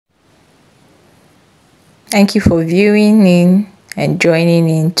Thank you for viewing in and joining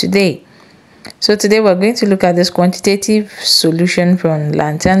in today. So today we're going to look at this quantitative solution from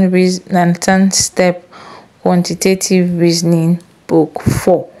Lantern Step Quantitative Reasoning Book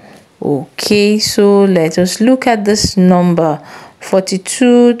 4. Okay, so let us look at this number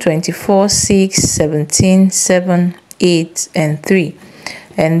 42, 24, 6, 17, 7, 8, and 3.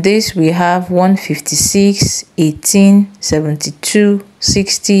 And this we have 156, 18, 72,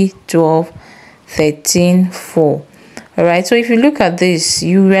 60, 12, 13, 4. All right, so if you look at this,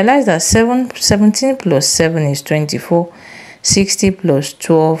 you realize that 17 plus 7 is 24, 60 plus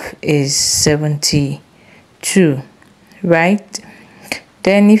 12 is 72, right?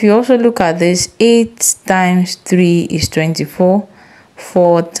 Then if you also look at this, 8 times 3 is 24,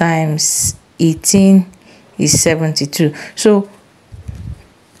 4 times 18 is 72. So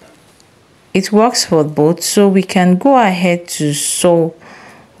it works for both, so we can go ahead to solve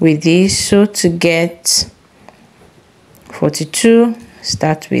with this. So to get 42,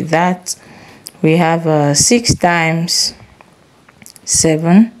 start with that. We have 6 times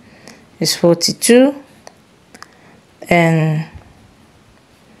 7 is 42, and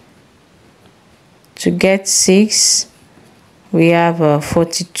to get 6 we have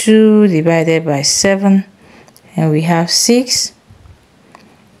 42 divided by 7, and we have 6.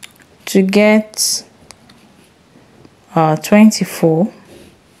 To get 24,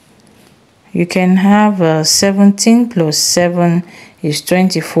 you can have 17 plus 7 is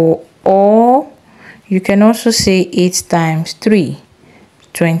 24, or you can also say 8 times 3,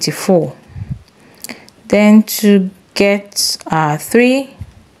 24. Then to get 3,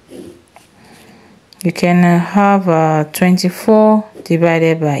 you can have 24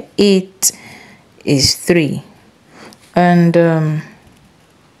 divided by 8 is 3, and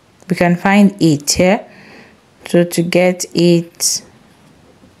we can find 8 here. So to get 8,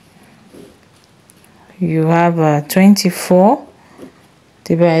 you have 24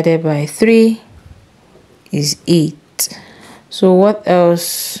 divided by 3 is 8. So what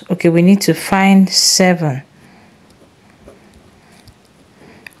else? Okay, we need to find 7.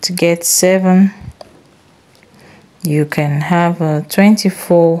 To get 7, you can have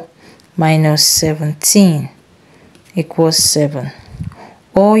 24 minus 17 equals 7.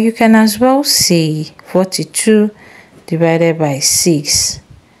 Or you can as well say 42 divided by 6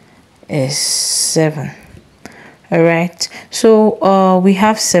 is 7. All right, so we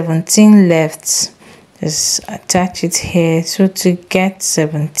have 17 left. Let's attach it here. So to get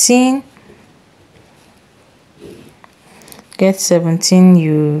 17,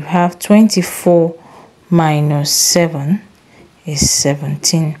 you have 24 minus 7 is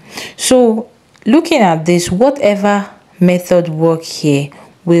 17. So looking at this, whatever method work here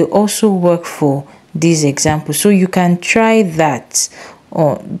will also work for this example. So you can try that,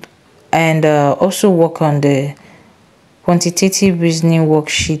 and also work on the quantitative reasoning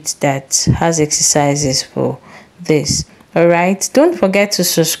worksheet that has exercises for this. All right, don't forget to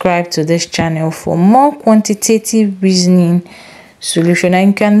subscribe to this channel for more quantitative reasoning solution,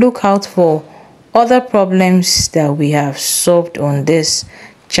 and you can look out for other problems that we have solved on this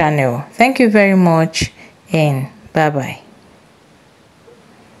channel. Thank you very much, and bye bye.